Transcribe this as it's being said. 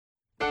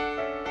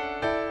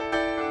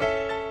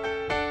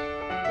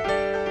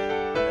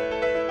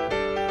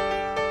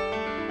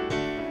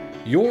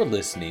You're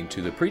listening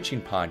to the preaching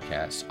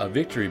podcast of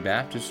Victory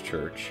Baptist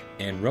Church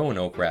in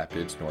Roanoke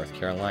Rapids, North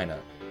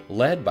Carolina,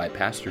 led by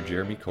Pastor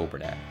Jeremy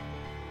Kobernat.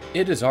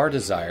 It is our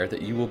desire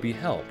that you will be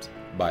helped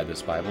by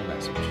this Bible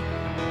message.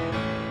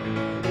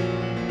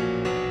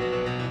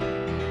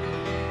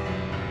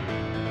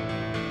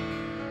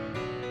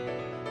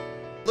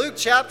 Luke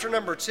chapter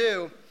number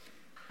 2,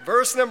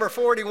 verse number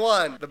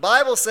 41. The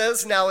Bible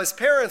says, "Now his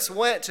parents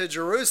went to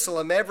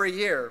Jerusalem every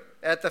year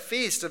at the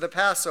feast of the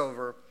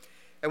Passover.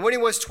 And when he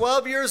was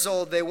 12 years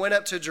old, they went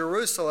up to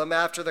Jerusalem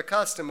after the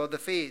custom of the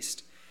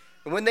feast.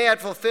 And when they had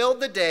fulfilled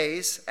the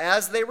days,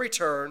 as they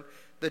returned,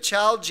 the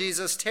child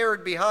Jesus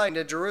tarried behind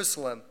in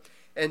Jerusalem,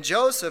 and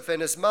Joseph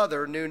and his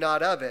mother knew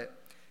not of it.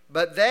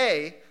 But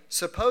they,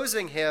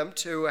 supposing him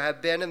to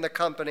have been in the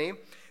company,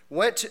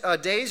 went a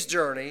day's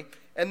journey,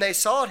 and they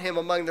sought him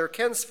among their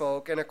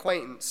kinsfolk and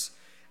acquaintance.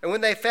 And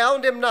when they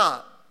found him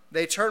not,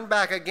 they turned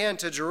back again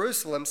to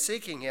Jerusalem,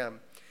 seeking him.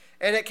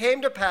 And it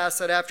came to pass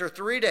that after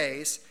 3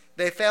 days,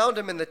 they found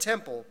him in the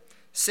temple,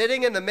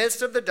 sitting in the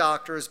midst of the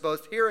doctors,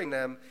 both hearing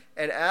them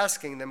and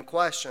asking them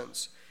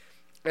questions.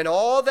 And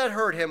all that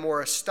heard him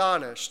were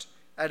astonished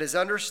at his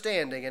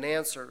understanding and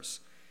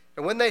answers.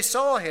 And when they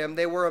saw him,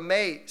 they were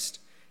amazed.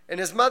 And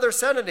his mother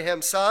said unto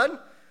him, Son,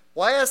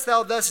 why hast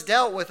thou thus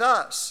dealt with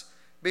us?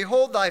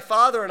 Behold, thy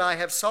father and I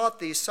have sought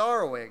thee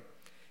sorrowing.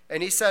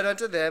 And he said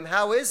unto them,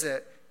 How is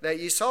it that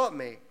ye sought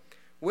me?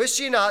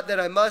 Wist ye not that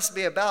I must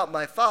be about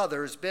my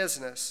father's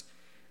business?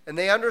 And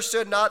they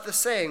understood not the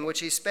saying which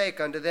he spake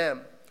unto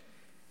them.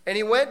 And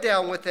he went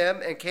down with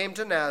them and came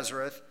to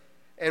Nazareth,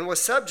 and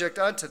was subject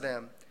unto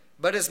them.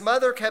 But his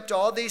mother kept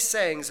all these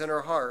sayings in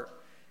her heart.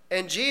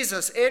 And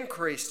Jesus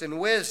increased in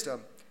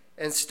wisdom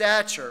and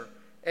stature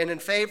and in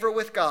favor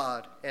with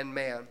God and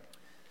man."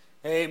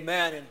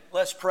 Amen. And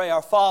let's pray.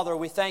 Our Father,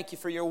 we thank you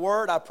for your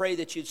word. I pray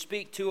that you'd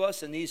speak to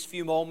us in these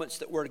few moments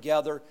that we're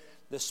together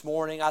this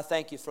morning. I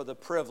thank you for the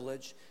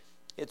privilege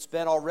it's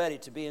been already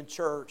to be in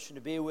church and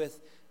to be with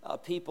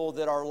people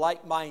that are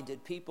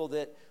like-minded, people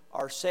that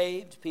are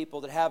saved,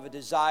 people that have a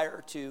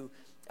desire to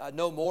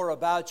know more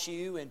about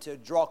you and to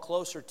draw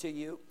closer to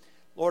you.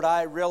 Lord,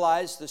 I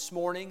realize this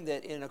morning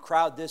that in a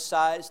crowd this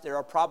size, there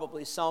are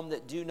probably some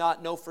that do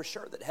not know for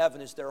sure that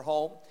heaven is their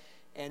home.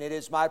 And it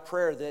is my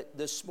prayer that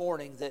this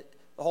morning that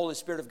the Holy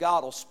Spirit of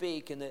God will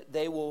speak and that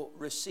they will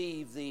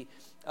receive the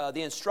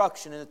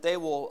instruction and that they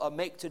will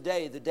make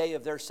today the day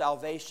of their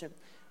salvation.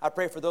 I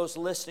pray for those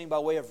listening by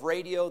way of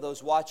radio,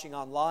 those watching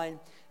online.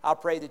 I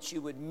pray that you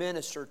would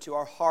minister to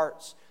our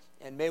hearts,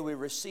 and may we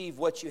receive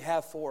what you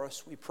have for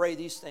us. We pray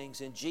these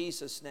things in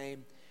Jesus'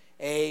 name.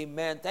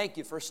 Amen. Thank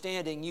you for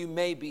standing. You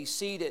may be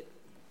seated.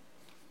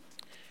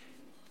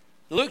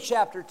 Luke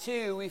chapter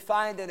 2, we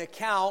find an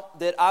account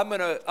that I'm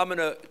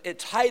gonna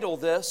entitle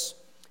this,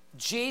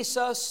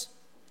 Jesus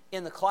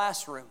in the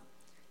Classroom.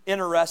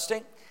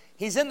 Interesting.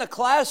 He's in the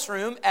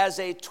classroom as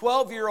a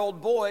 12-year-old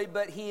boy,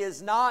 but he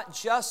is not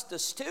just a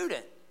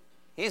student.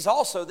 He's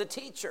also the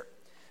teacher.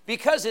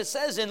 Because it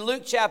says in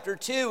Luke chapter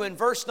 2 in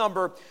verse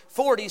number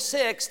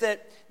 46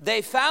 that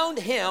they found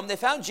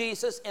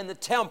Jesus in the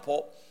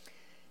temple,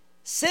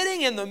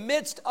 sitting in the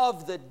midst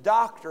of the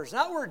doctors.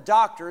 Now, that word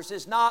doctors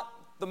is not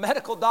the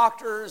medical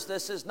doctors,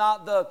 this is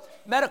not the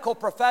medical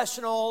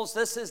professionals,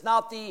 this is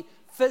not the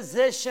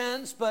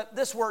physicians, but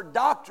this word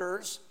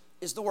doctors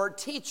is the word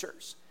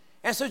teachers.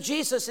 And so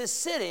Jesus is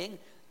sitting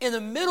in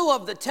the middle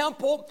of the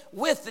temple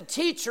with the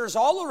teachers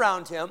all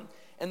around him,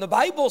 and the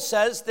Bible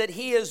says that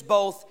he is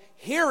both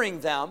hearing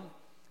them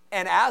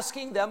and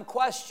asking them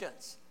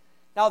questions.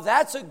 Now,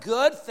 that's a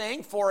good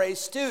thing for a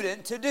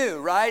student to do,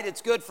 right?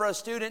 It's good for a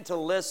student to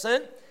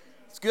listen.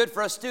 It's good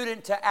for a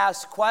student to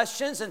ask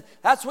questions, and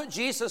that's what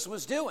Jesus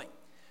was doing.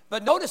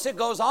 But notice it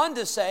goes on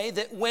to say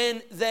that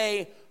when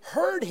they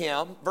heard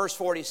him, verse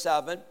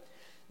 47,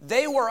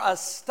 they were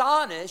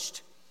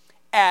astonished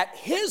at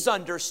his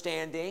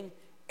understanding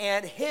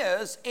and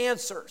his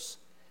answers.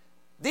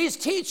 These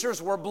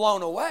teachers were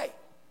blown away.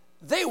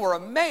 They were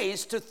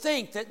amazed to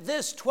think that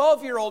this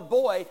 12-year-old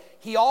boy,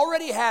 he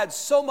already had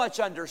so much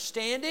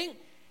understanding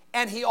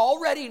and he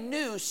already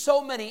knew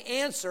so many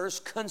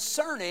answers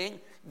concerning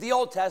the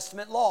Old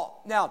Testament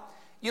law. Now,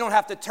 you don't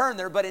have to turn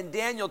there, but in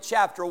Daniel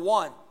chapter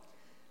 1,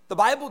 the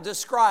Bible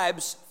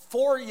describes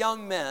 4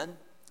 young men,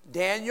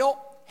 Daniel,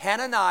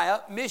 Hananiah,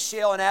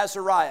 Mishael, and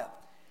Azariah.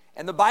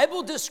 And the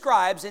Bible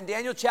describes in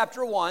Daniel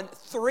chapter 1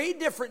 3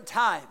 different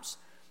times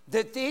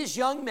that these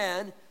young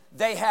men,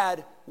 they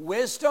had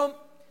wisdom,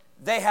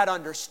 they had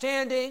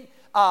understanding,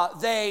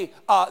 they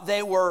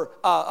were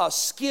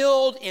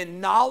skilled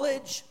in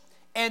knowledge,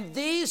 and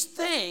these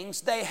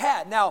things they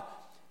had. Now,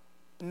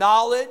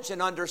 knowledge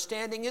and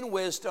understanding and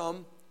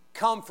wisdom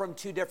come from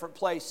 2 different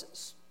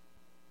places,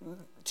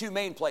 2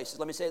 main places.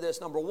 Let me say this.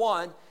 Number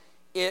 1,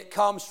 it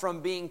comes from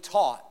being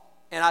taught.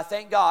 And I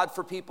thank God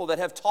for people that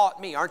have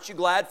taught me. Aren't you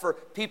glad for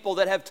people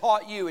that have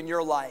taught you in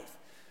your life?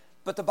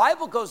 But the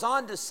Bible goes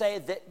on to say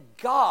that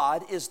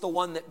God is the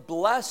one that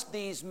blessed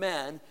these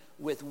men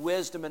with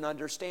wisdom and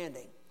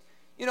understanding.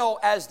 You know,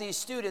 as these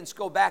students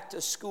go back to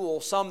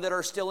school, some that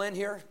are still in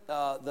here,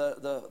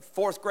 the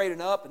fourth grade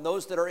and up, and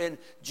those that are in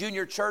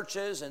junior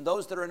churches and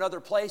those that are in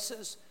other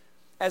places,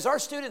 as our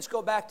students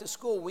go back to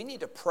school, we need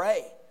to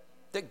pray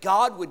that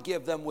God would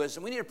give them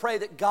wisdom. We need to pray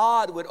that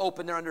God would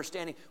open their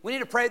understanding. We need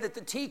to pray that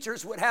the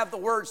teachers would have the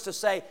words to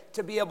say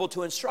to be able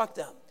to instruct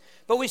them.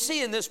 But we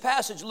see in this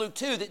passage, Luke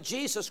 2, that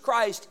Jesus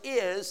Christ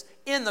is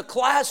in the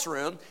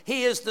classroom.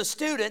 He is the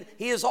student.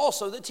 He is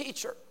also the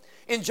teacher.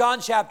 In John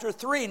chapter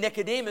 3,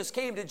 Nicodemus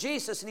came to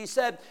Jesus and he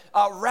said,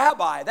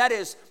 Rabbi, that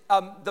is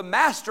the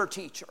master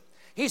teacher.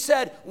 He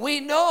said, we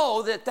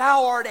know that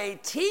thou art a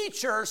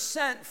teacher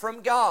sent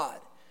from God.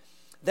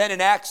 Then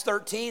in Acts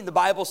 13, the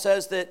Bible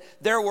says that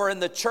there were in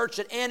the church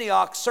at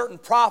Antioch certain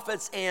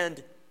prophets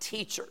and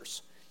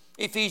teachers.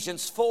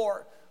 Ephesians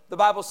 4, the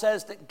Bible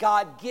says that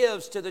God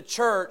gives to the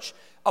church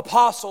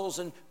apostles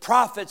and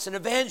prophets and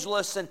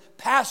evangelists and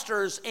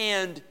pastors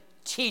and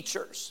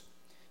teachers.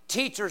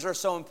 Teachers are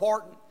so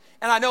important.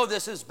 And I know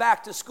this is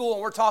back to school,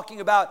 and we're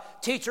talking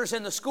about teachers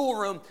in the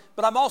schoolroom,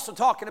 but I'm also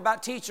talking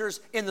about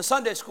teachers in the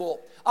Sunday school.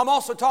 I'm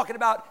also talking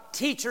about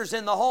teachers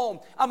in the home.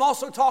 I'm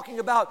also talking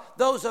about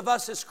those of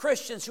us as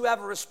Christians who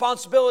have a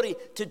responsibility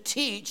to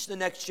teach the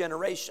next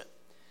generation.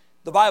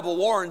 The Bible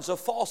warns of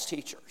false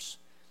teachers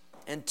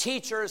and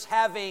teachers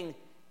having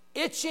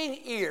itching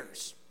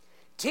ears.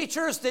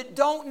 Teachers that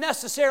don't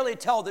necessarily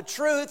tell the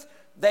truth,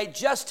 they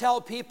just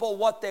tell people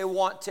what they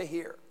want to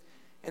hear.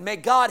 And may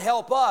God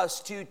help us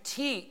to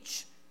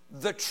teach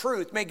the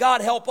truth. May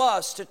God help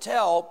us to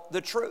tell the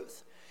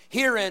truth.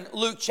 Here in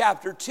Luke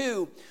chapter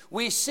 2,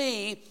 we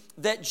see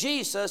that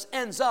Jesus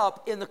ends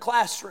up in the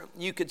classroom.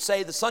 You could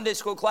say the Sunday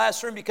school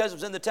classroom because it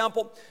was in the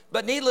temple.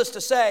 But needless to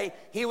say,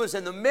 he was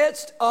in the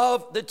midst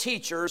of the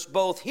teachers,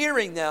 both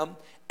hearing them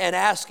and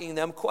asking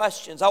them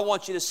questions. I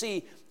want you to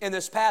see in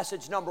this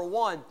passage, number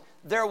one,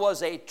 there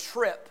was a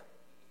trip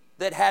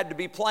that had to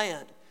be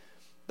planned.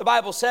 The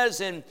Bible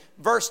says in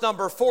verse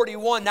number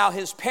 41, now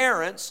his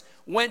parents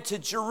went to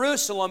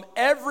Jerusalem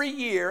every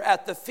year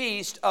at the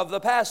feast of the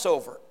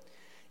Passover.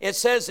 It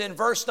says in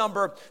verse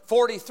number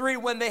 43,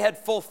 when they had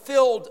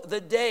fulfilled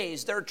the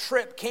days, their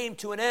trip came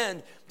to an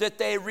end, that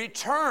they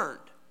returned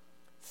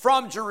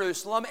from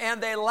Jerusalem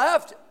and they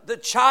left the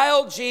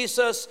child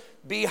Jesus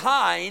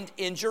behind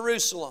in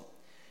Jerusalem.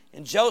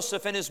 And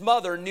Joseph and his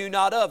mother knew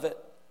not of it.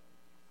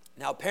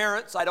 Now,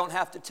 parents, I don't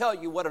have to tell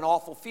you what an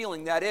awful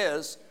feeling that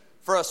is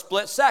for a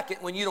split second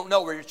when you don't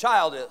know where your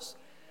child is.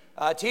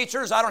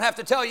 Teachers, I don't have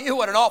to tell you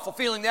what an awful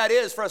feeling that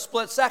is for a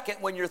split second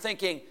when you're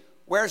thinking,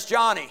 where's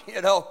Johnny?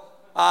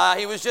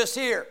 He was just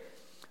here.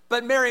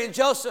 But Mary and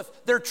Joseph,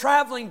 they're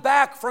traveling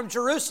back from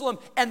Jerusalem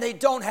and they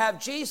don't have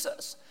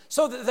Jesus.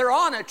 So they're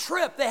on a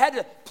trip. They had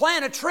to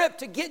plan a trip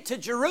to get to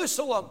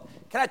Jerusalem.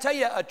 Can I tell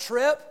you, a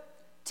trip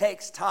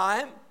takes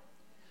time.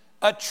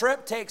 A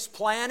trip takes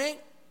planning.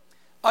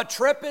 A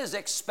trip is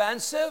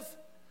expensive.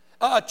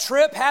 A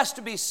trip has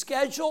to be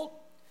scheduled.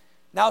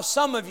 Now,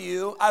 some of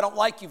you, I don't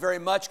like you very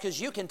much because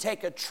you can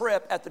take a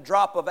trip at the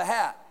drop of a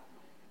hat.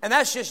 And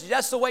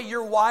that's the way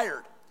you're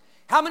wired.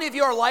 How many of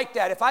you are like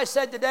that? If I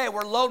said today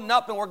we're loading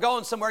up and we're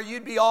going somewhere,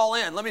 you'd be all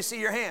in. Let me see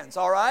your hands,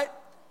 all right?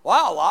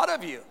 Wow, a lot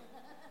of you.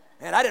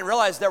 And I didn't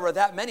realize there were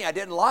that many I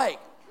didn't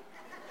like.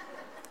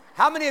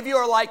 How many of you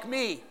are like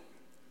me?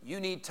 You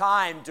need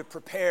time to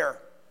prepare.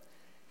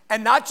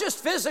 And not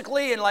just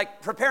physically and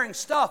like preparing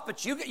stuff,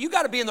 but you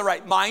got to be in the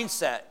right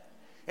mindset.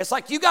 It's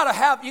like you got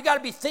to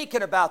be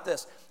thinking about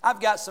this.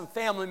 I've got some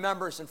family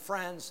members and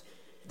friends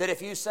that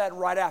if you said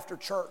right after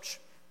church,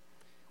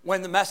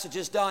 when the message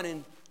is done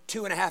in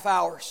 2.5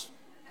 hours,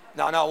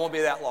 no, it won't be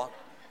that long.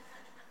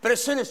 But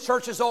as soon as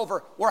church is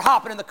over, we're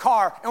hopping in the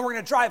car and we're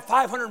going to drive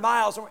 500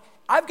 miles.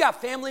 I've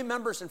got family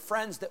members and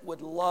friends that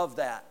would love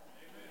that.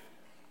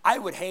 I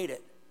would hate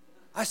it.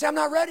 I say, I'm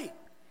not ready.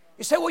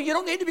 You say, well, you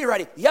don't need to be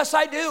ready. Yes,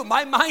 I do.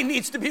 My mind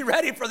needs to be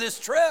ready for this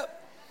trip.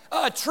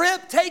 A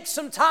trip takes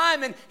some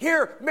time. And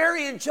here,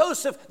 Mary and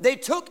Joseph, they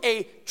took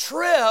a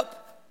trip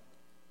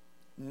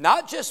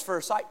not just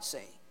for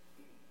sightseeing,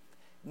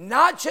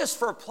 not just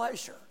for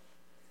pleasure,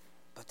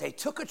 but they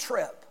took a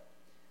trip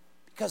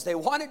because they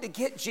wanted to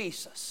get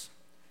Jesus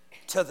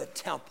to the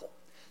temple.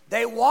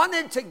 They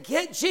wanted to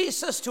get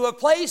Jesus to a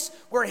place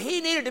where he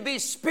needed to be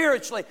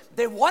spiritually.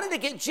 They wanted to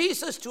get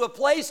Jesus to a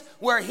place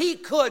where he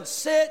could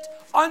sit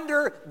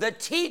under the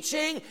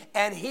teaching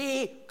and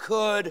he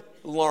could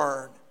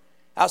learn.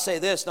 I'll say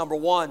this, number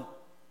one,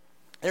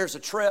 there's a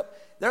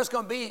trip. There's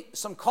going to be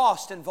some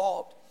cost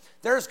involved.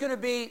 There's going to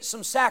be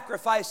some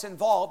sacrifice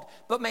involved.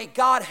 But may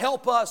God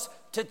help us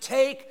to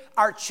take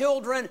our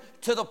children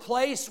to the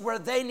place where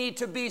they need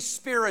to be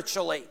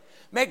spiritually.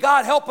 May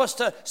God help us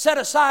to set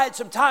aside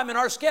some time in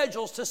our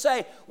schedules to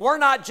say, we're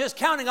not just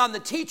counting on the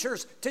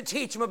teachers to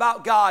teach them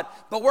about God,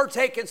 but we're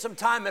taking some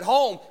time at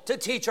home to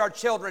teach our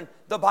children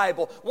the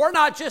Bible. We're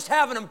not just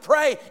having them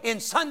pray in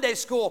Sunday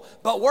school,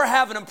 but we're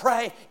having them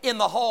pray in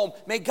the home.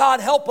 May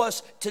God help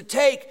us to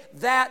take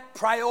that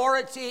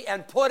priority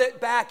and put it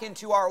back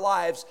into our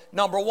lives.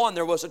 Number one,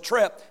 there was a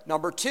trip.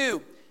 Number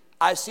two,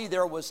 I see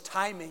there was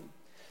timing.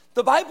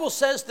 The Bible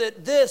says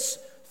that this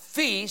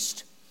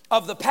feast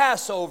of the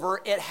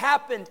Passover. It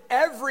happened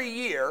every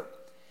year.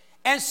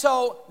 And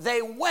so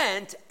they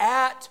went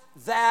at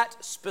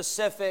that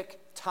specific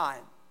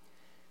time.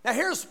 Now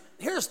here's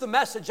the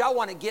message I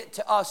want to get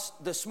to us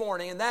this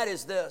morning, and that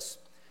is this.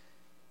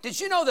 Did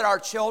you know that our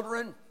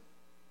children,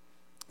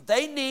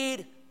 they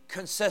need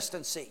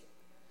consistency?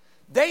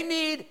 They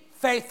need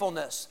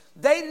faithfulness.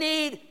 They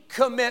need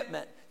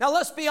commitment. Now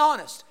let's be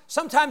honest.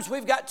 Sometimes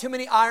we've got too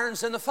many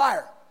irons in the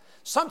fire.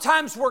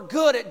 Sometimes we're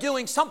good at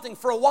doing something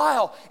for a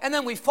while and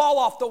then we fall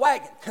off the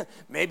wagon.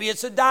 Maybe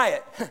it's a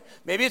diet.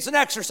 Maybe it's an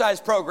exercise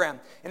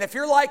program. And if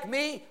you're like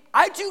me,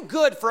 I do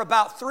good for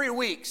about 3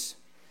 weeks.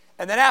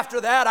 And then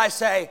after that, I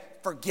say,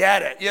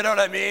 forget it. You know what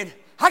I mean?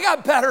 I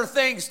got better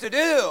things to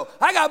do.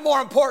 I got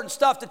more important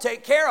stuff to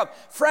take care of.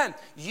 Friend,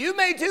 you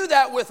may do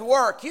that with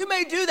work. You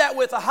may do that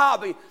with a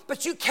hobby,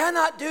 but you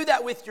cannot do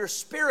that with your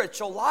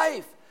spiritual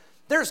life.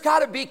 There's got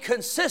to be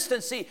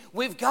consistency.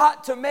 We've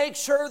got to make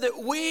sure that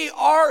we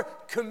are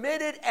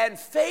committed and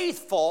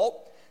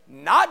faithful,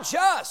 not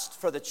just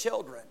for the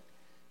children,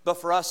 but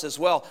for us as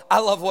well. I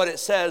love what it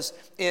says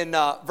in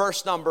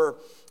verse number,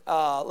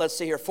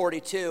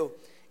 42.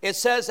 It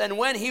says, and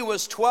when he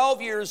was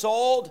 12 years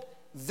old,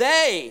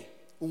 they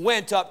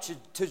went up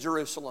to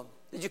Jerusalem.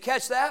 Did you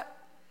catch that?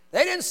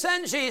 They didn't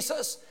send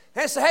Jesus.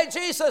 They said, hey,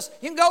 Jesus,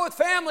 you can go with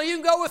family, you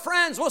can go with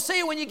friends. We'll see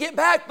you when you get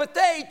back. But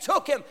they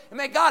took him. And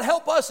may God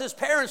help us as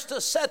parents to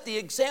set the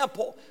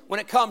example when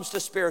it comes to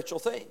spiritual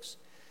things.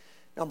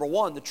 Number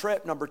one, the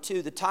trip. Number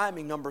two, the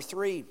timing. Number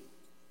three,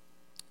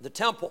 the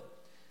temple.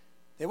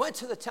 They went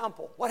to the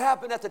temple. What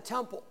happened at the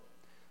temple?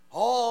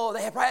 Oh,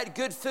 they probably had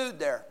good food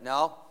there.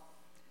 No.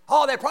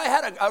 Oh, they probably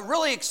had a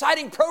really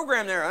exciting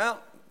program there.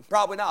 Well,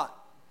 probably not.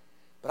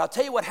 But I'll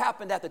tell you what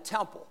happened at the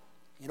temple.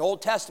 In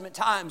Old Testament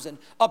times and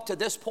up to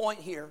this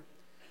point here,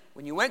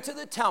 when you went to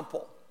the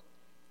temple,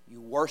 you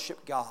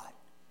worshiped God.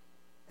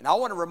 And I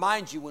want to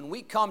remind you, when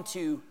we come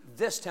to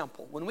this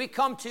temple, when we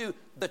come to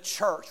the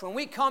church, when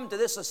we come to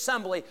this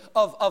assembly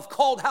of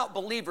called out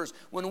believers,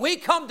 when we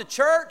come to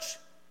church,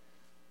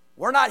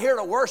 we're not here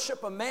to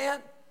worship a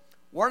man.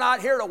 We're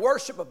not here to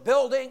worship a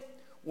building.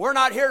 We're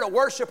not here to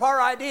worship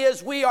our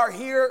ideas. We are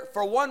here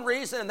for one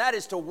reason, and that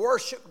is to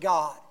worship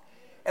God.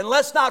 And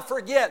let's not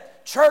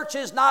forget, church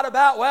is not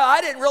about, well,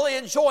 I didn't really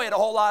enjoy it a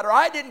whole lot, or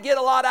I didn't get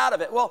a lot out of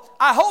it. Well,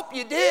 I hope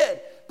you did.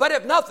 But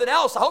if nothing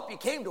else, I hope you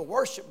came to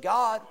worship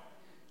God.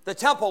 The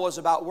temple was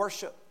about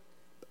worship,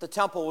 but the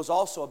temple was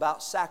also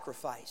about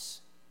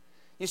sacrifice.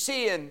 You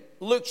see in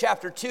Luke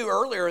chapter 2,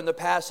 earlier in the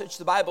passage,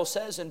 the Bible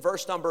says in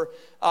verse number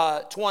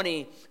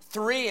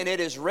 23, and it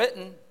is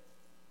written,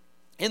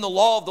 in the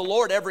law of the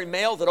Lord, every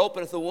male that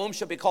openeth the womb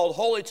shall be called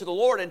holy to the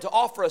Lord, and to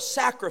offer a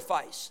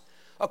sacrifice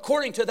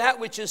according to that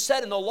which is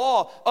said in the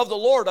law of the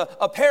Lord,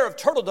 a pair of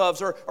turtle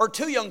doves or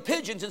 2 young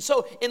pigeons. And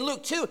so in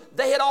Luke 2,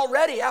 they had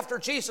already, after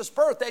Jesus'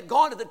 birth, they had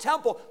gone to the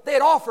temple. They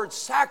had offered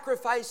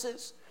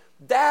sacrifices.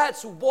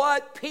 That's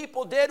what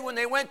people did when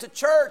they went to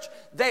church.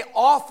 They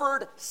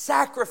offered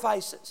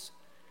sacrifices.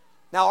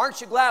 Now, aren't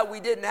you glad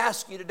we didn't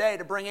ask you today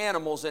to bring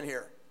animals in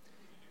here?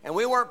 And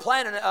we weren't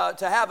planning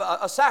to have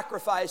a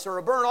sacrifice or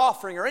a burnt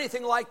offering or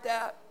anything like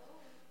that.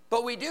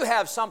 But we do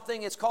have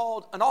something, it's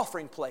called an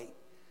offering plate.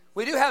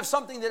 We do have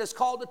something that is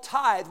called a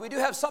tithe. We do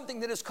have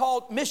something that is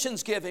called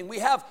missions giving. We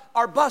have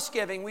our bus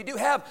giving. We do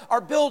have our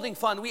building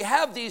fund. We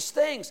have these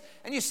things.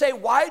 And you say,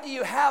 why do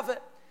you have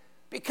it?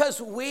 Because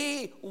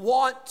we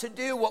want to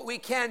do what we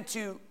can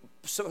to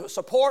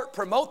support,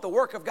 promote the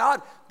work of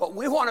God, but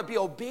we want to be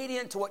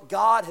obedient to what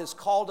God has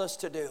called us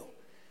to do.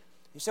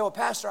 You say, well,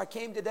 Pastor, I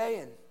came today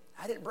and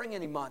I didn't bring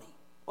any money.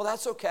 Well,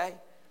 that's okay.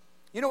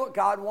 You know what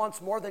God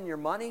wants more than your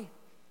money?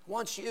 He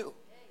wants you.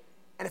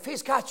 And if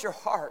he's got your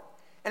heart,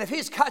 and if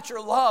he's got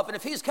your love, and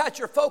if he's got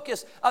your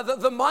focus,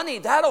 the money,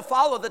 that'll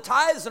follow. The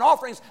tithes and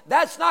offerings,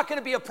 that's not going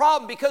to be a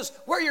problem, because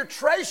where your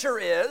treasure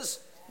is,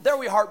 there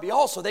will your heart be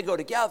also. They go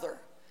together.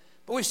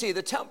 But we see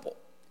the temple.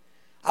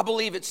 I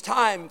believe it's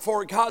time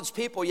for God's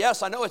people.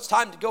 Yes, I know it's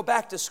time to go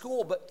back to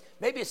school, but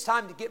maybe it's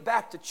time to get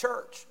back to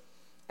church.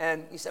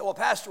 And you say, well,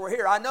 Pastor, we're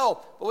here. I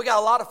know, but we got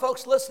a lot of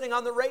folks listening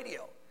on the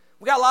radio.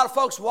 We got a lot of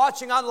folks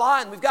watching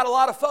online. We've got a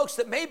lot of folks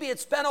that maybe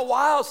it's been a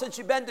while since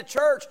you've been to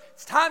church.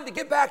 It's time to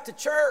get back to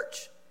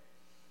church.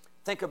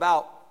 Think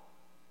about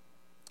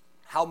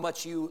how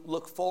much you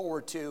look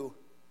forward to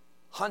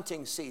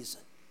hunting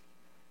season.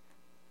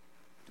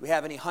 Do we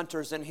have any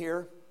hunters in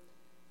here?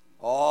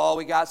 Oh,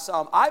 we got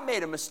some. I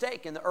made a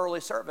mistake in the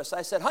early service.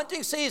 I said,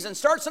 hunting season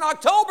starts in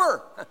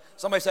October.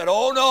 Somebody said,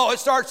 oh no, it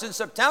starts in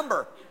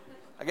September.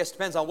 I guess it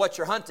depends on what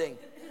you're hunting.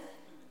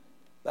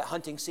 But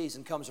hunting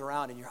season comes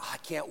around and I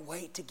can't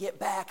wait to get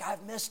back.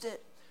 I've missed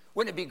it.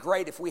 Wouldn't it be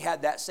great if we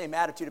had that same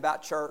attitude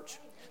about church?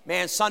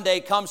 Man,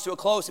 Sunday comes to a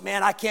close.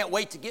 Man, I can't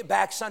wait to get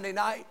back Sunday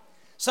night.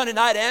 Sunday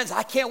night ends.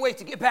 I can't wait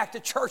to get back to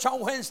church on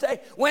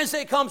Wednesday.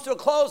 Wednesday comes to a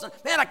close. And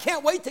man, I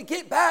can't wait to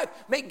get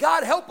back. May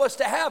God help us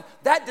to have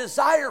that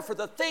desire for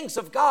the things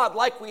of God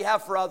like we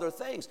have for other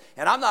things.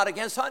 And I'm not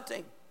against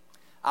hunting.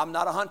 I'm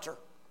not a hunter.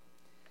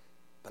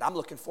 But I'm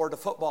looking forward to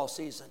football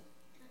season.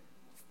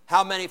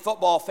 How many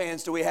football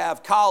fans do we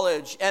have?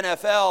 College,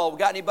 NFL. We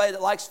got anybody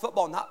that likes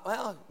football?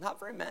 Not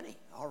very many.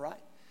 All right.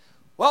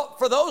 Well,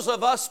 for those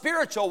of us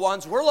spiritual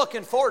ones, we're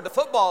looking forward to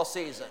football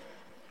season.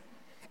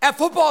 And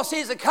football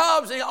season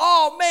comes and,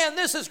 oh man,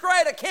 this is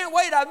great. I can't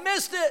wait. I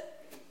missed it.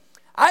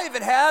 I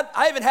even had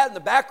in the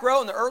back row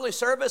in the early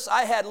service,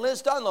 I had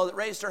Liz Dunlow that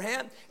raised her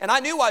hand. And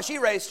I knew why she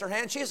raised her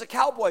hand. She's a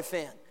Cowboy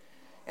fan.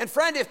 And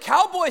friend, if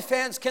Cowboy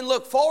fans can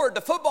look forward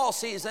to football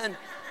season,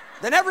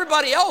 then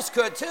everybody else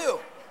could too.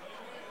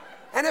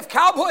 And if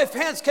Cowboy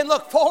fans can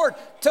look forward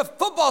to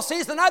football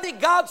season, I think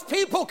God's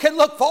people can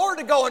look forward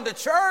to going to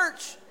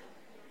church.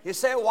 You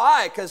say,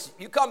 why? Because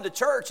you come to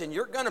church and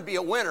you're going to be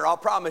a winner. I'll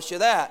promise you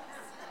that.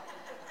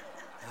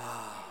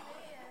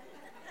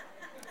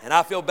 And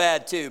I feel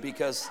bad too,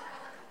 because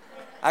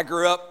I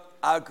grew up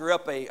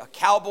a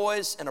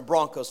Cowboys and a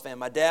Broncos fan.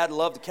 My dad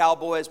loved the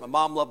Cowboys. My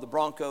mom loved the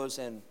Broncos.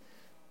 And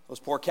those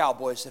poor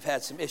Cowboys have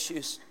had some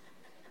issues.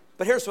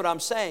 But here's what I'm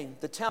saying.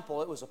 The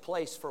temple, it was a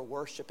place for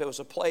worship. It was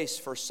a place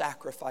for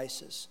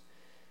sacrifices.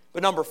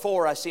 But number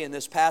 4, I see in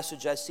this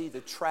passage, I see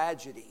the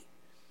tragedy.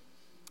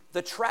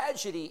 The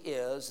tragedy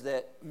is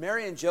that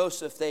Mary and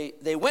Joseph,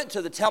 they went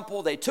to the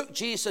temple. They took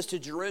Jesus to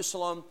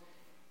Jerusalem.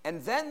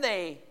 And then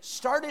they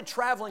started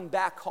traveling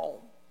back home.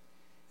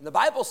 And the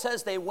Bible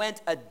says they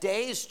went a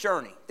day's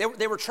journey.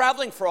 They were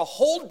traveling for a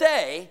whole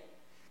day,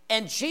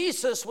 and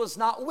Jesus was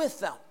not with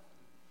them.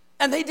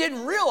 And they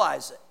didn't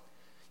realize it.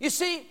 You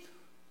see,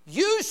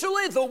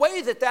 usually the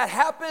way that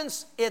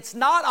happens, it's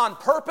not on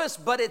purpose,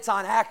 but it's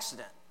on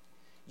accident.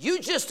 You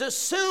just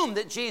assume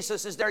that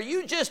Jesus is there.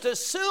 You just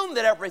assume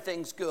that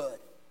everything's good.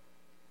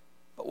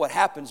 But what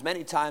happens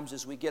many times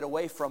is we get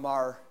away from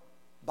our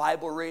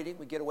Bible reading,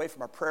 we get away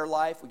from our prayer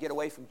life, we get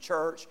away from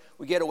church,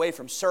 we get away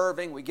from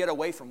serving, we get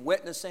away from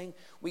witnessing,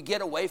 we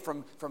get away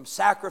from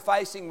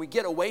sacrificing, we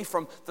get away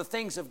from the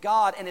things of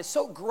God, and it's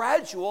so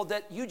gradual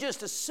that you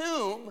just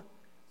assume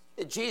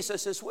that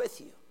Jesus is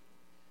with you.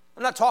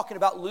 I'm not talking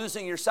about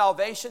losing your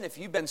salvation. If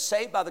you've been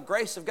saved by the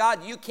grace of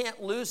God, you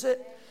can't lose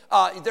it.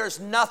 There's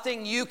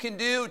nothing you can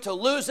do to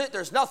lose it.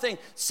 There's nothing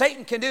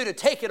Satan can do to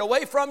take it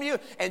away from you.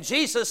 And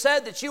Jesus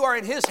said that you are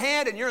in his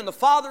hand and you're in the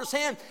Father's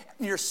hand.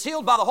 And you're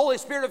sealed by the Holy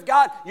Spirit of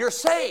God. You're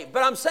saved.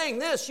 But I'm saying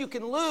this, you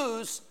can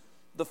lose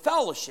the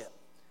fellowship.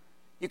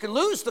 You can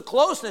lose the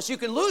closeness. You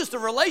can lose the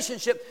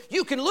relationship.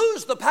 You can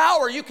lose the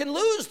power. You can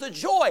lose the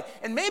joy.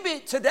 And maybe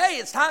today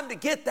it's time to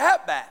get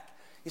that back.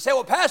 You say,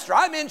 well, Pastor,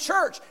 I'm in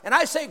church. And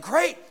I say,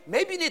 great.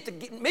 Maybe you need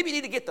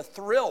to get the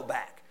thrill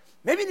back.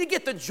 Maybe you need to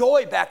get the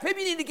joy back.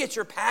 Maybe you need to get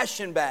your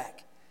passion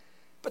back.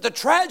 But the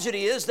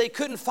tragedy is they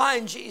couldn't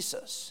find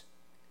Jesus.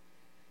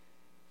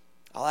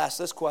 I'll ask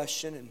this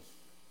question, and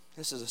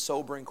this is a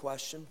sobering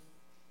question.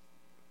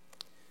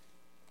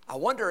 I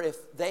wonder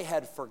if they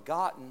had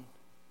forgotten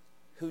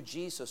who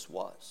Jesus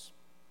was.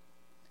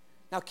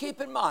 Now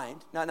keep in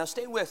mind, now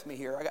stay with me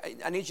here.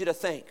 I need you to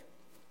think.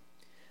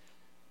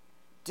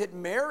 Did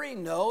Mary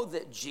know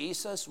that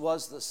Jesus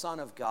was the Son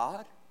of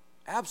God?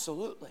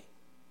 Absolutely.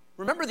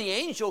 Remember, the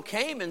angel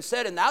came and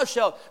said, and thou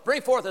shalt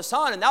bring forth a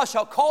son, and thou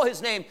shalt call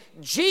his name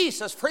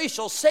Jesus, for he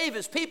shall save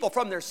his people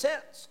from their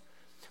sins.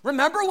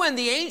 Remember when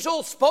the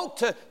angel spoke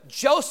to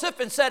Joseph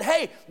and said,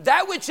 hey,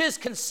 that which is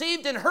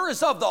conceived in her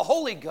is of the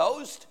Holy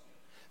Ghost?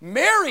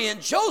 Mary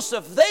and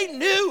Joseph, they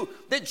knew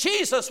that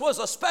Jesus was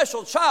a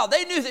special child.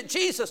 They knew that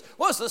Jesus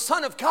was the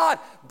Son of God.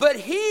 But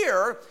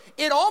here,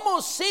 it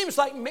almost seems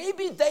like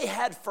maybe they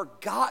had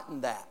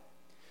forgotten that.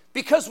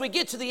 Because we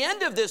get to the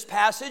end of this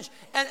passage,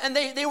 and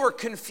they were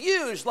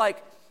confused,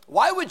 like,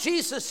 why would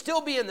Jesus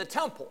still be in the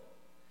temple?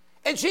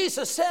 And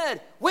Jesus said,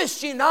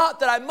 wist ye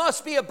not that I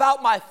must be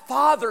about my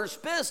Father's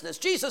business?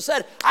 Jesus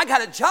said, I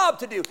got a job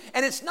to do.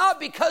 And it's not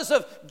because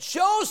of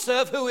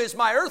Joseph, who is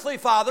my earthly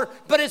father,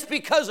 but it's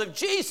because of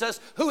Jesus,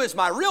 who is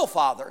my real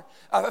father.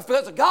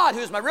 Because of God,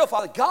 who is my real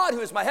father, God, who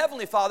is my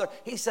heavenly Father.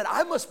 He said,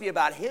 I must be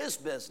about his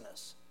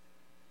business.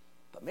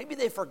 But maybe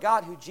they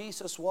forgot who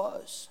Jesus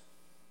was.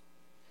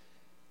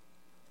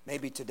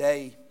 Maybe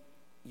today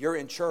you're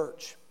in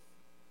church,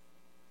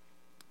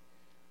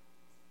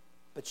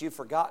 but you've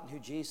forgotten who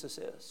Jesus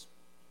is.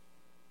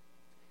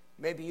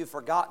 Maybe you've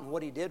forgotten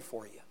what he did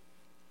for you.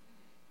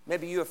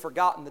 Maybe you have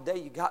forgotten the day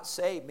you got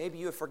saved. Maybe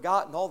you have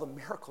forgotten all the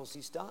miracles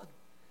he's done.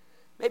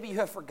 Maybe you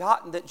have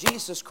forgotten that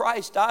Jesus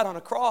Christ died on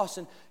a cross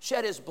and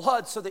shed his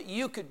blood so that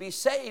you could be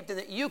saved and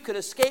that you could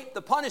escape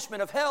the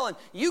punishment of hell and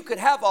you could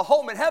have a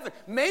home in heaven.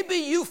 Maybe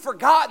you've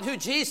forgotten who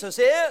Jesus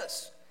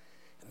is.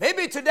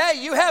 Maybe today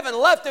you haven't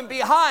left him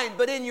behind,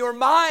 but in your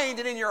mind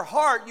and in your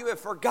heart you have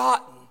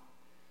forgotten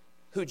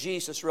who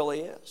Jesus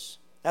really is.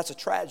 That's a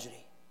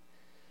tragedy.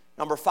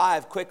 Number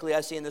 5, quickly,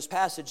 I see in this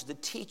passage, the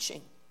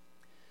teaching.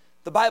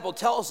 The Bible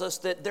tells us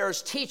that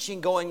there's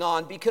teaching going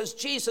on because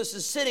Jesus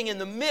is sitting in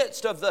the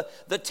midst of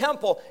the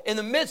temple, in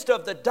the midst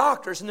of the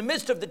doctors, in the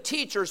midst of the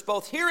teachers,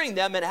 both hearing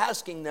them and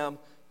asking them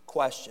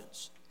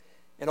questions.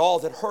 And all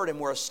that heard him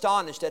were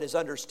astonished at his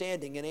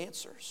understanding and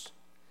answers.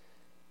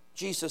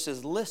 Jesus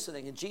is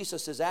listening and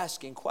Jesus is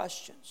asking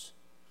questions.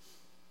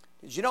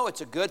 Did you know it's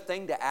a good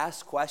thing to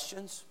ask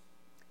questions?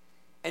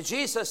 And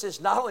Jesus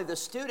is not only the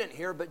student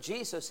here, but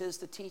Jesus is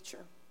the teacher.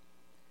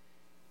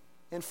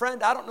 And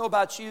friend, I don't know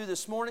about you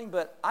this morning,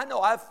 but I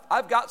know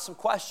I've got some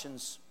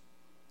questions.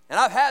 And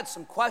I've had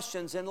some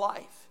questions in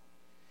life.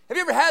 Have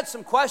you ever had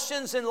some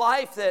questions in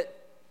life that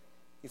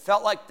you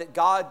felt like that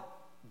God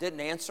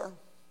didn't answer?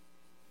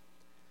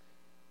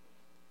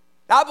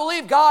 Now, I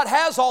believe God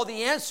has all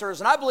the answers,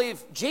 and I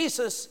believe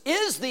Jesus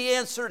is the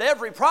answer to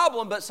every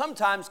problem, but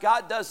sometimes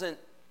God doesn't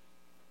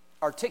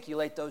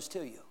articulate those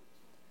to you.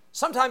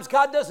 Sometimes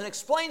God doesn't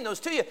explain those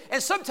to you,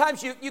 and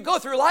sometimes you go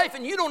through life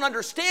and you don't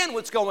understand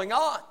what's going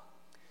on.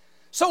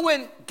 So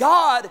when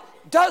God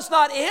does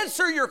not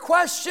answer your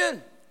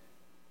question,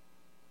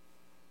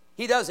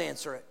 He does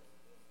answer it.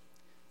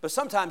 But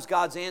sometimes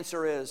God's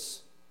answer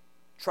is,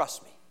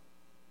 trust me.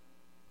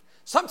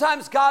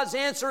 Sometimes God's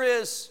answer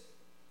is,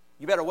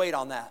 you better wait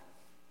on that.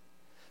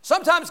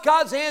 Sometimes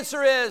God's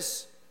answer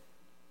is,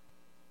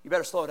 you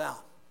better slow down.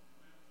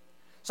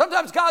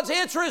 Sometimes God's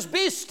answer is,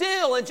 be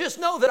still and just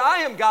know that I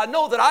am God.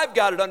 Know that I've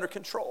got it under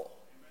control.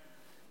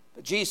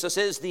 But Jesus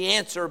is the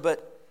answer,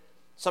 but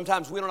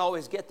sometimes we don't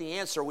always get the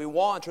answer we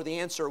want or the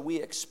answer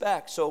we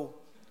expect. So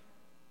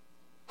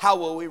how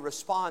will we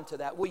respond to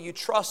that? Will you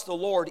trust the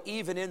Lord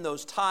even in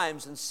those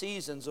times and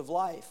seasons of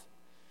life?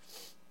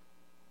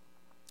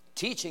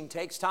 Teaching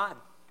takes time.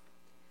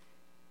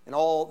 And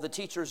all the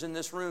teachers in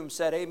this room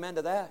said amen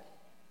to that.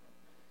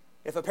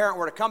 If a parent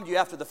were to come to you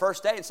after the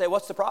first day and say,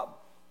 what's the problem?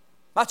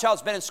 My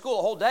child's been in school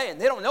a whole day and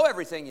they don't know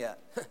everything yet.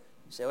 You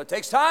say, well, it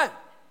takes time.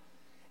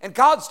 And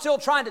God's still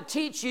trying to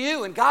teach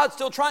you, and God's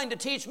still trying to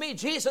teach me.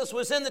 Jesus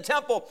was in the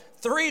temple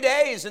 3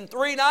 days and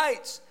 3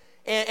 nights.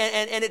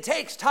 And it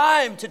takes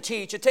time to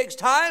teach. It takes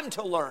time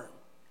to learn.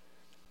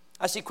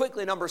 I see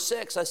quickly, number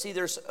 6, I see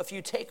there's a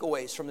few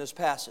takeaways from this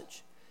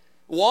passage.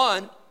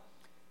 One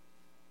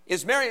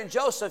is Mary and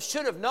Joseph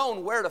should have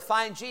known where to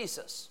find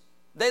Jesus.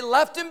 They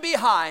left him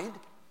behind,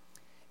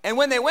 and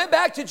when they went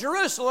back to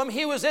Jerusalem,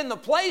 he was in the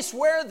place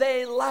where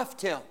they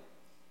left him.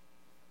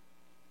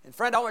 And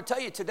friend, I want to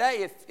tell you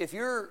today, if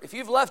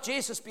you've left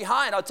Jesus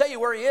behind, I'll tell you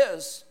where he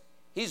is.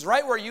 He's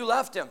right where you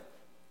left him.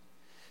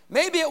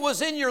 Maybe it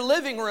was in your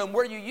living room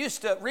where you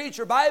used to read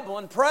your Bible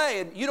and pray,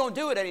 and you don't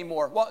do it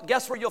anymore. Well,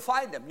 guess where you'll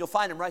find him? You'll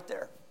find him right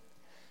there.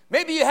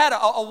 Maybe you had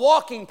a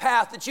walking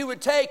path that you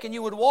would take, and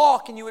you would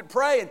walk, and you would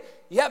pray, and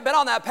you haven't been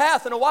on that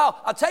path in a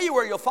while. I'll tell you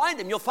where you'll find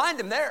him. You'll find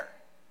him there.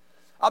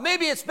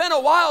 Maybe it's been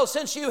a while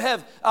since you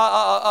have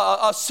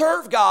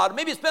served God.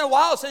 Maybe it's been a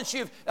while since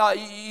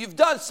you've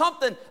done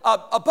something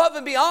above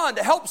and beyond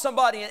to help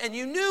somebody, and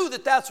you knew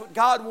that that's what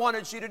God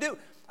wanted you to do.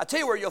 I'll tell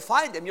you where you'll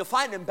find him. You'll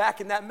find him back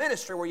in that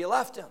ministry where you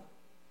left him.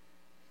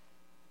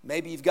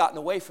 Maybe you've gotten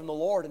away from the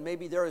Lord, and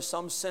maybe there is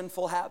some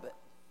sinful habit.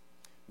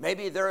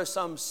 Maybe there is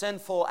some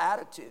sinful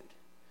attitude.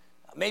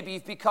 Maybe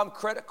you've become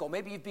critical.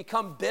 Maybe you've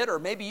become bitter.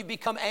 Maybe you've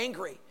become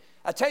angry.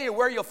 I tell you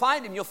where you'll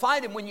find him. You'll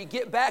find him when you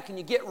get back and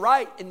you get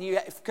right and you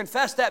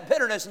confess that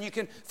bitterness and you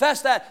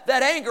confess that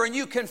anger and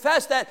you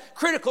confess that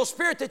critical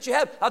spirit that you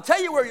have. I'll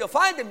tell you where you'll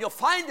find him. You'll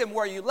find him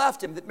where you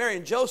left him. That Mary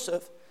and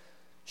Joseph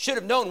should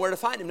have known where to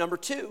find him. Number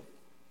 2,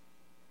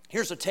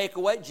 here's a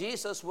takeaway.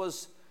 Jesus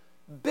was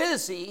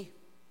busy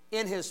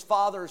in his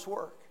Father's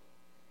work.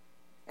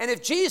 And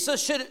if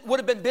Jesus would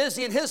have been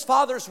busy in his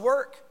Father's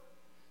work,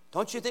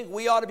 don't you think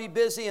we ought to be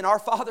busy in our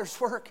Father's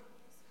work?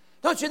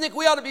 Don't you think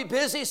we ought to be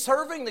busy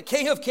serving the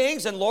King of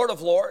Kings and Lord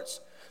of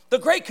Lords? The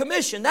Great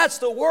Commission, that's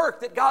the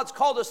work that God's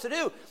called us to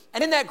do.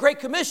 And in that Great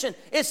Commission,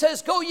 it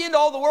says, go ye into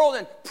all the world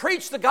and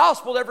preach the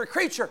gospel to every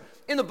creature.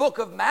 In the book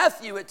of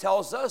Matthew, it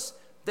tells us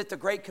that the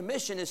Great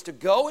Commission is to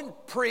go and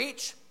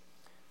preach,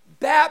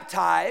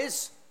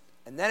 baptize,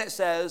 and then it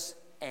says,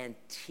 and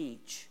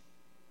teach.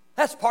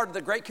 That's part of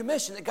the Great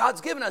Commission that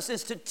God's given us,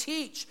 is to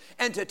teach,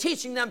 and to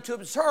teaching them to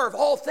observe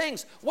all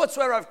things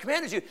whatsoever I've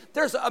commanded you.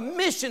 There's a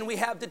mission we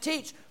have to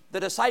teach. The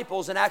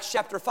disciples in Acts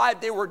chapter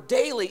 5, they were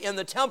daily in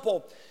the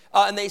temple,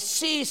 and they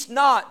ceased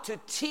not to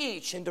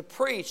teach and to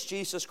preach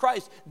Jesus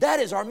Christ. That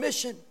is our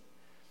mission.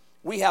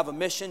 We have a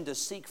mission to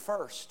seek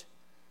first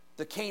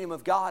the kingdom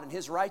of God and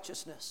his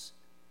righteousness.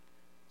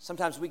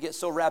 Sometimes we get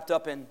so wrapped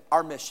up in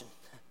our mission.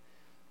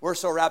 We're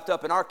so wrapped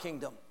up in our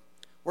kingdom.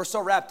 We're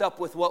so wrapped up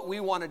with what we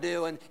want to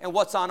do and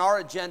what's on our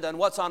agenda and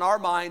what's on our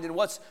mind and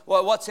what's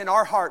in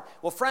our heart.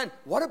 Well, friend,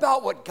 what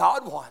about what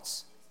God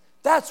wants?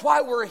 That's why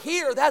we're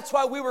here. That's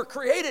why we were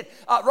created.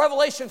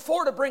 Revelation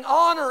 4, to bring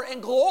honor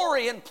and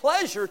glory and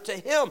pleasure to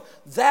him.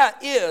 That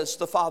is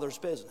the Father's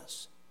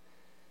business.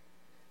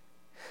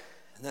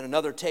 And then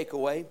another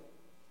takeaway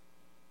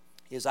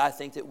is I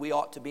think that we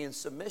ought to be in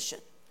submission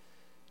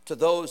to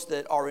those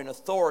that are in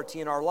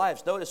authority in our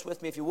lives. Notice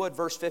with me, if you would,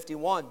 verse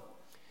 51.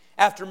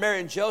 After Mary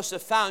and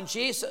Joseph found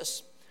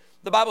Jesus,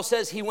 the Bible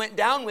says he went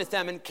down with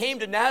them and came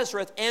to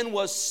Nazareth and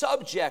was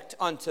subject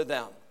unto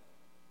them.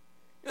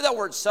 You know what that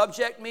word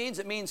subject means?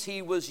 It means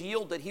he was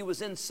yielded. He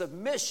was in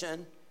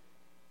submission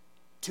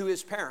to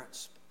his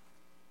parents.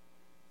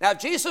 Now, if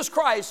Jesus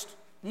Christ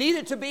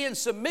needed to be in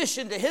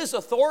submission to his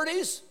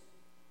authorities,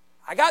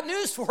 I got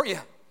news for you.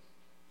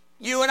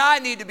 You and I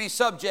need to be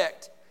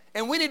subject,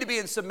 and we need to be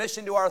in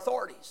submission to our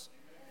authorities.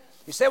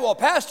 You say, well,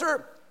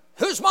 Pastor,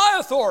 who's my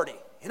authority?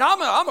 And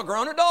I'm a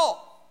grown adult.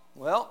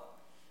 Well,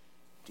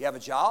 do you have a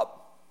job?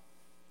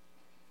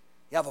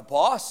 You have a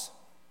boss? You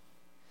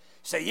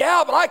say,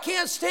 yeah, but I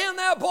can't stand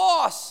that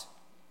boss.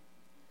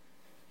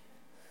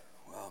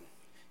 Well,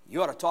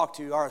 you ought to talk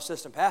to our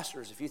assistant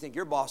pastors if you think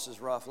your boss is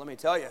rough, let me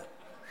tell you. You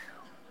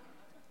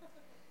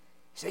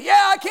say,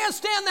 yeah, I can't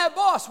stand that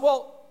boss.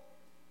 Well,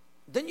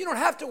 then you don't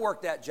have to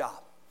work that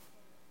job.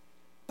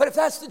 But if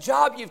that's the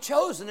job you've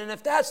chosen, and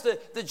if that's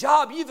the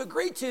job you've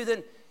agreed to,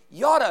 then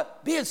you ought to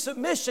be in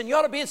submission. You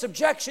ought to be in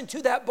subjection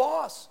to that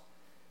boss.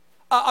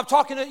 I'm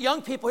talking to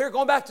young people here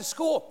going back to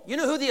school. You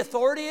know who the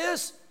authority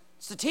is?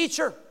 It's the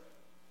teacher.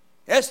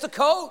 It's the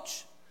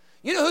coach.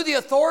 You know who the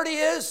authority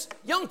is,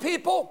 young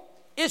people?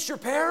 It's your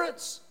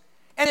parents.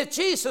 And if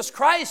Jesus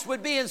Christ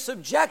would be in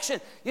subjection,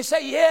 you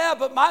say, yeah,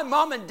 but my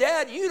mom and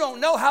dad, you don't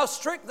know how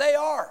strict they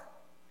are.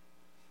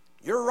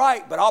 You're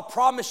right, but I'll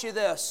promise you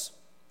this.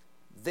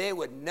 They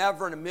would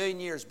never in a million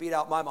years beat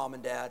out my mom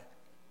and dad.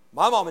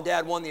 My mom and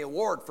dad won the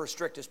award for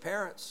strictest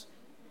parents.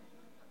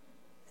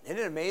 And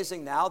isn't it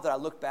amazing now that I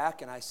look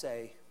back and I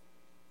say,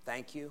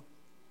 thank you?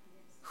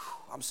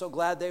 I'm so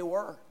glad they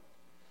were.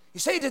 You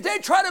say, did they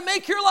try to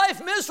make your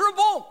life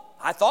miserable?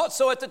 I thought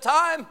so at the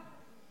time.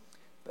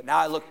 But now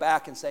I look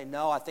back and say,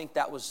 no, I think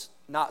that was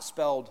not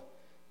spelled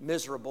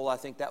miserable. I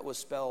think that was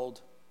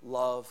spelled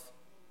love,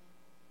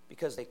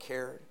 because they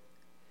cared.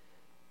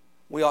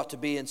 We ought to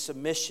be in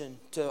submission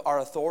to our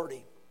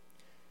authority.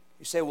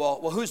 You say,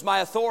 well, who's my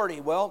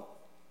authority? Well,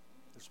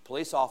 there's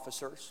police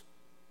officers,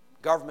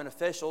 government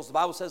officials. The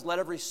Bible says, let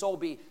every soul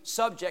be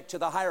subject to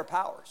the higher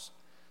powers.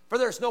 For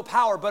there's no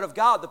power but of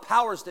God. The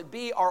powers that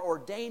be are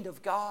ordained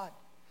of God.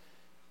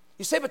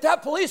 You say, but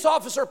that police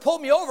officer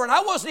pulled me over and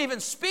I wasn't even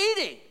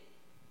speeding.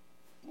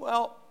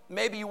 Well,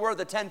 maybe you were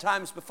the 10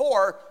 times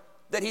before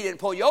that he didn't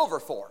pull you over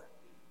for.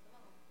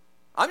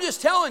 I'm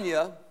just telling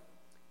you,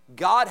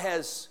 God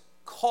has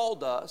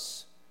called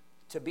us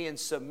to be in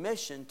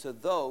submission to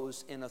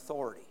those in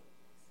authority. You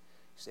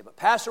say, but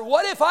Pastor,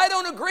 what if I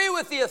don't agree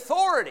with the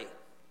authority?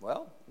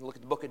 Well, look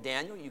at the book of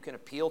Daniel. You can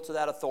appeal to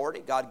that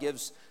authority. God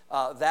gives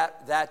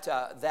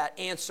that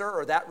answer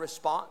or that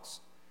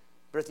response.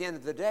 But at the end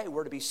of the day,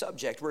 we're to be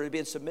subject. We're to be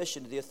in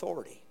submission to the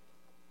authority.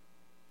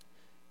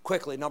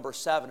 Quickly, number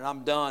 7, and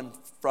I'm done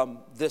from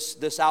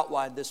this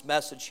outline, this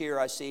message here.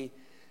 I see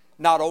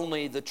not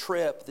only the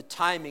trip, the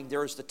timing,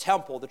 there's the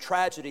temple, the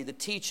tragedy, the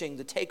teaching,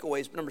 the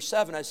takeaways. But number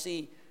 7, I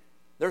see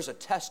there's a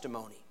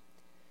testimony.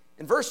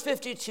 In verse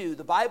 52,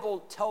 the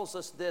Bible tells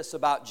us this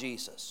about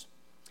Jesus.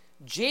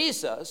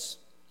 Jesus,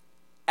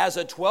 as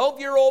a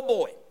 12-year-old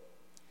boy,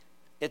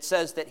 it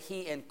says that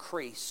he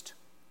increased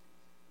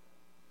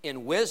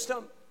in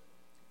wisdom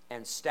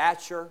and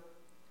stature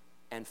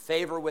and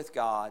favor with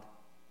God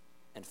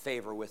and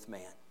favor with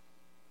man.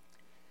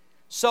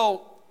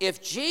 So,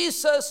 if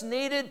Jesus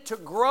needed to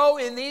grow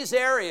in these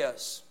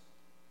areas,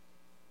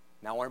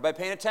 now I want everybody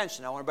paying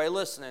attention, I want everybody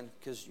listening,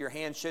 because your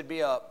hand should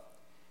be up.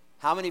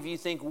 How many of you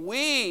think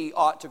we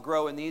ought to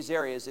grow in these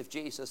areas if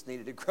Jesus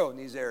needed to grow in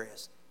these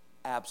areas?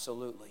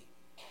 Absolutely.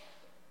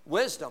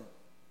 Wisdom,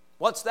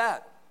 what's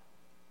that?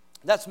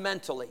 That's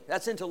mentally,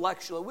 that's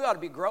intellectually. We ought to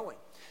be growing.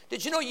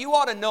 Did you know you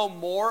ought to know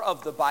more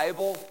of the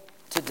Bible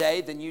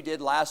today than you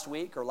did last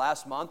week or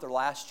last month or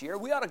last year?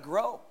 We ought to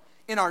grow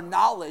in our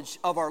knowledge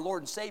of our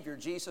Lord and Savior,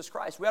 Jesus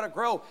Christ. We ought to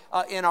grow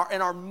in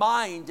our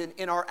mind and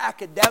in our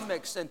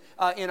academics and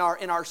in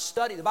our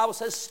study. The Bible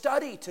says,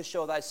 study to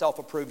show thyself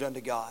approved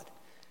unto God.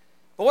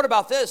 But what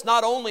about this?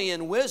 Not only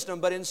in wisdom,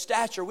 but in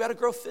stature. We ought to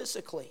grow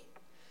physically.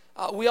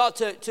 We ought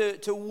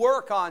to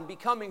work on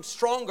becoming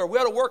stronger. We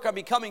ought to work on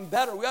becoming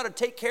better. We ought to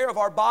take care of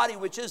our body,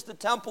 which is the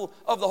temple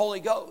of the Holy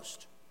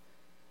Ghost.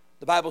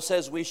 The Bible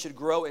says we should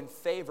grow in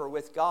favor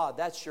with God.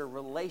 That's your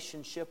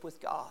relationship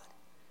with God.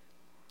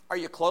 Are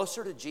you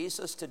closer to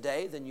Jesus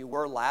today than you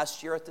were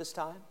last year at this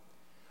time?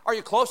 Are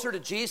you closer to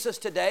Jesus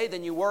today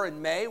than you were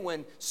in May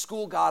when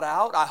school got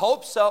out? I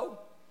hope so.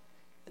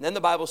 And then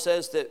the Bible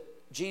says that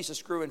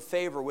Jesus grew in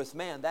favor with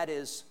man. That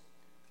is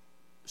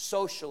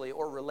socially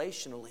or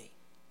relationally.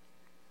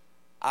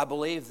 I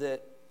believe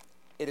that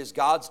it is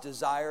God's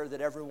desire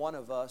that every one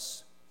of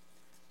us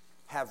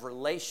have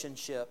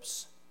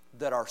relationships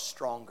that are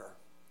stronger,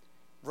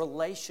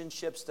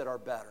 relationships that are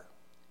better.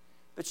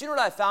 But you know what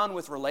I found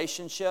with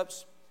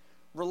relationships?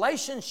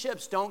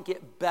 Relationships don't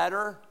get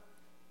better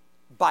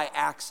by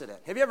accident.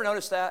 Have you ever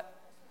noticed that?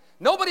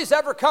 Nobody's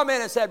ever come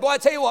in and said, boy, I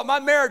tell you what, my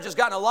marriage has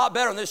gotten a lot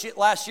better than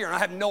last year, and I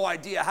have no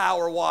idea how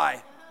or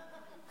why.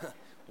 Well,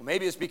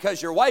 maybe it's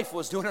because your wife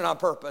was doing it on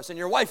purpose and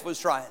your wife was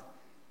trying.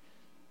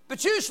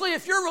 But usually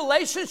if your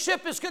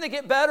relationship is going to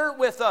get better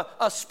with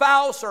a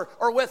spouse or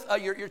with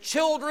your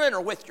children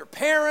or with your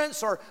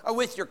parents or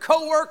with your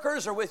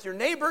coworkers or with your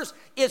neighbors,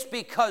 it's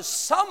because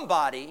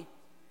somebody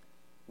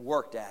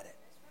worked at it.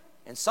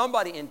 And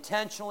somebody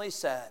intentionally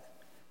said,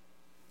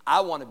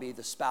 I want to be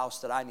the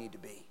spouse that I need to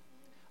be.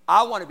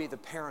 I want to be the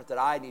parent that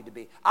I need to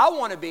be. I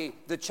want to be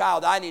the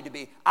child I need to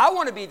be. I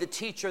want to be the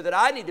teacher that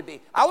I need to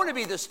be. I want to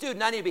be the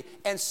student I need to be.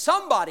 And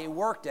somebody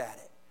worked at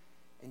it.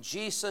 And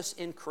Jesus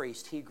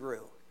increased, he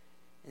grew.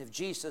 And if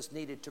Jesus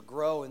needed to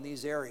grow in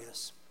these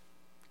areas,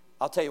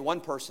 I'll tell you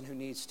one person who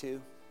needs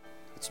to,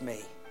 it's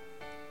me.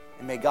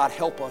 And may God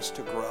help us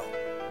to grow,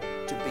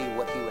 to be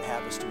what he would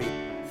have us to be.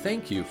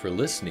 Thank you for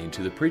listening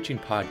to the preaching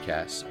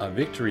podcast of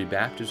Victory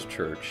Baptist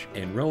Church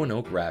in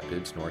Roanoke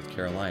Rapids, North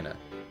Carolina,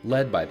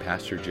 led by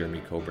Pastor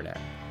Jeremy Kobernat.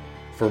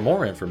 For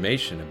more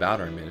information about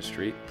our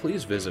ministry,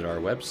 please visit our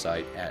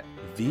website at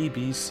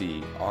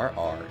vbcrr.org.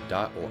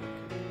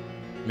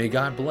 May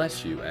God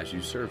bless you as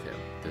you serve him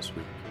this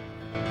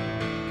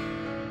week.